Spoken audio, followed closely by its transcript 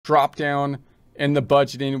drop down in the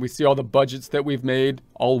budgeting. We see all the budgets that we've made,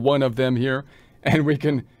 all one of them here, and we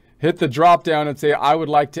can hit the drop down and say, I would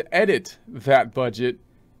like to edit that budget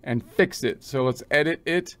and fix it. So let's edit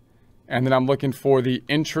it. And then I'm looking for the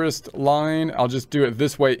interest line. I'll just do it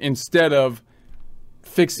this way instead of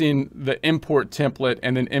fixing the import template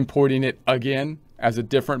and then importing it again as a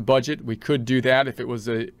different budget. We could do that if it was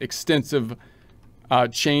an extensive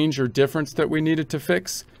change or difference that we needed to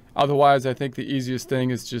fix. Otherwise, I think the easiest thing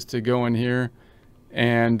is just to go in here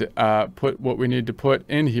and put what we need to put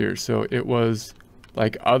in here. So it was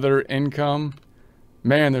like other income.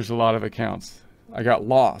 Man, there's a lot of accounts. I got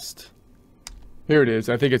lost. Here it is.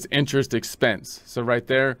 I think it's interest expense. So right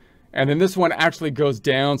there. And then this one actually goes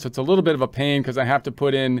down. So it's a little bit of a pain because I have to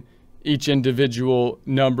put in each individual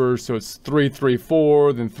number. So it's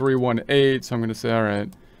 334, then 318. So I'm going to say, all right,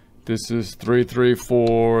 this is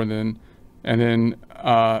 334, and then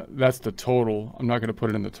that's the total. I'm not going to put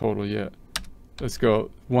it in the total yet. Let's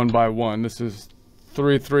go one by one. This is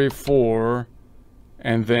 334,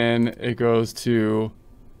 and then it goes to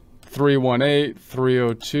 318,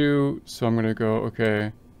 302. So I'm going to go,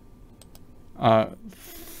 okay,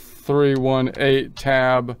 318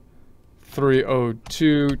 tab,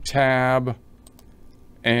 302 tab,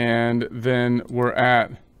 and then we're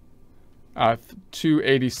at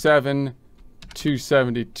 287,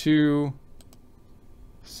 272.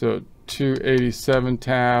 So 287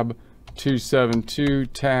 tab, 272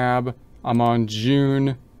 tab. I'm on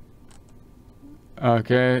June.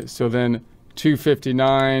 Okay, so then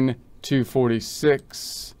 259,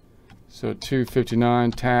 246. So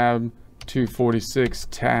 259 tab, 246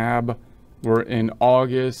 tab. We're in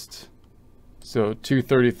August. So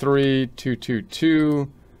 233,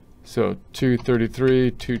 222. So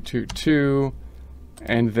 233, 222.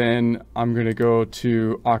 And then I'm going to go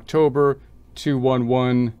to October,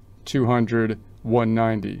 211, 200,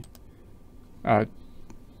 190.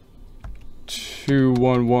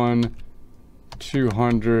 211,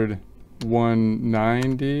 200,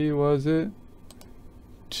 190, was it?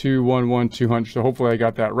 211, 200. So hopefully I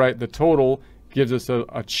got that right. The total gives us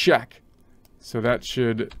a check. So that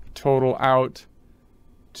should total out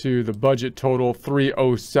to the budget total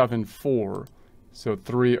 3074. So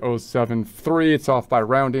 3073, it's off by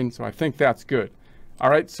rounding. So I think that's good. All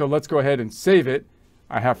right, so let's go ahead and save it.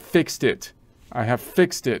 I have fixed it. I have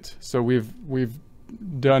fixed it. So we've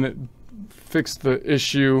done it, fixed the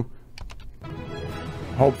issue.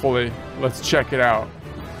 Hopefully, let's check it out.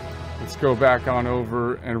 Let's go back on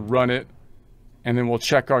over and run it. And then we'll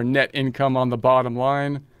check our net income on the bottom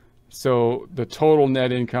line. So the total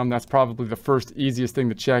net income, that's probably the first easiest thing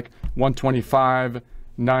to check.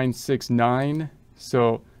 125,969.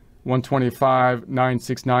 So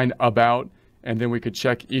 125,969 about. And then we could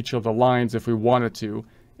check each of the lines if we wanted to.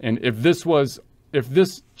 And if this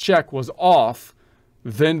check was off,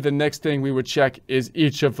 then the next thing we would check is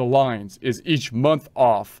each of the lines. Is each month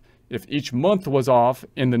off? If each month was off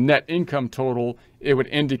in the net income total, it would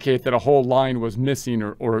indicate that a whole line was missing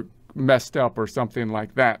or messed up or something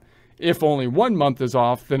like that. If only one month is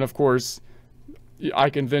off, then of course,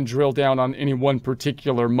 I can then drill down on any one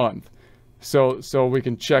particular month. So we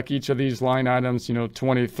can check each of these line items,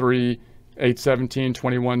 23, 817,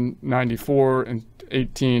 2194, and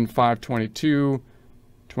 18, 522,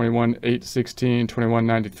 21, 816,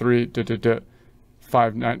 2193,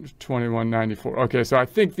 2194. Okay, so I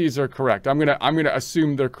think these are correct. I'm gonna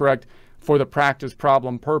assume they're correct for the practice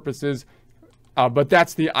problem purposes, but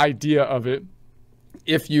that's the idea of it.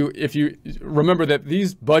 If you remember that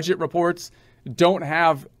these budget reports don't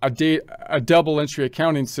have a double entry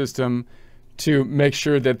accounting system to make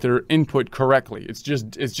sure that they're input correctly. It's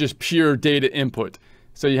just pure data input.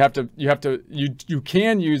 So you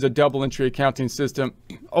can use a double entry accounting system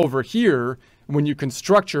over here when you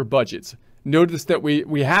construct your budgets. Notice that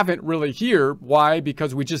we haven't really here. Why?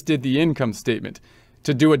 Because we just did the income statement.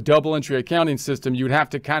 To do a double entry accounting system, you would have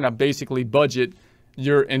to kind of basically budget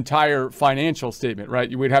your entire financial statement,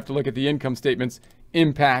 right? You would have to look at the income statement's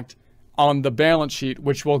impact on the balance sheet,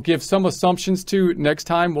 which we'll give some assumptions to next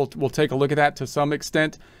time. We'll take a look at that to some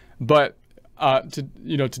extent, but to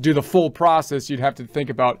do the full process, you'd have to think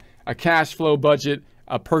about a cash flow budget,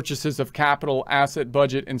 purchases of capital asset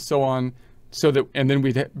budget, and so on. And then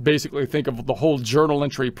we'd basically think of the whole journal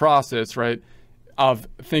entry process, right? Of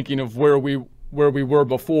thinking of where we were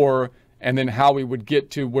before, and then how we would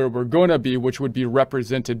get to where we're going to be, which would be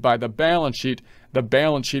represented by the balance sheet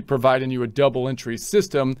providing you a double entry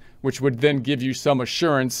system, which would then give you some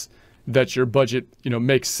assurance that your budget,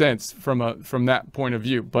 makes sense from that point of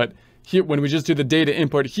view. But here, when we just do the data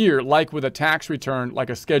input here, like with a tax return,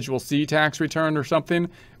 like a Schedule C tax return or something,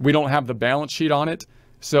 we don't have the balance sheet on it.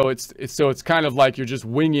 So it's kind of like you're just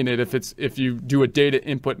winging it. If you do a data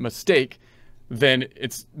input mistake, then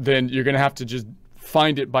you're going to have to just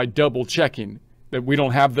find it by double checking. That we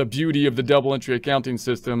don't have the beauty of the double entry accounting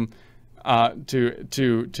system to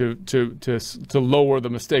lower the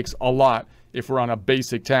mistakes a lot if we're on a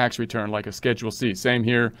basic tax return like a Schedule C. Same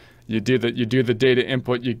here. You do the data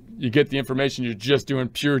input. You get the information. You're just doing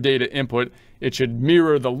pure data input. It should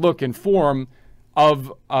mirror the look and form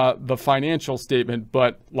of the financial statement,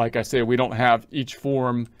 but like I say, we don't have each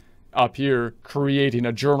form up here creating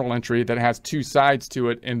a journal entry that has two sides to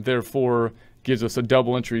it, and therefore gives us a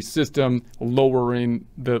double entry system, lowering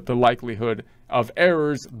the likelihood of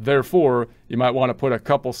errors. Therefore, you might want to put a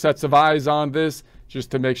couple sets of eyes on this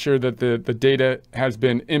just to make sure that the data has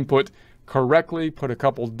been input correctly, put a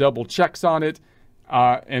couple double checks on it,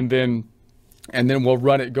 and then we'll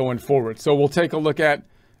run it going forward. So we'll take a look at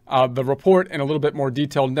the report in a little bit more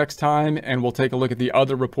detail next time, and we'll take a look at the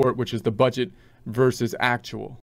other report, which is the budget versus actual.